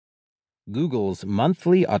Google's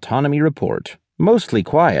monthly Autonomy report, mostly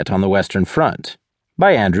quiet on the Western Front,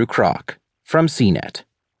 by Andrew Krok, from CNET.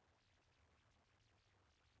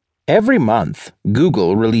 Every month,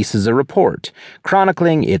 Google releases a report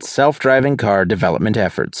chronicling its self-driving car development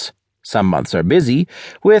efforts. Some months are busy,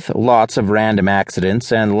 with lots of random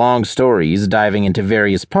accidents and long stories diving into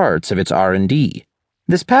various parts of its R&D.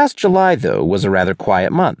 This past July, though, was a rather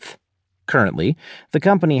quiet month. Currently, the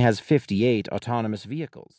company has 58 autonomous vehicles.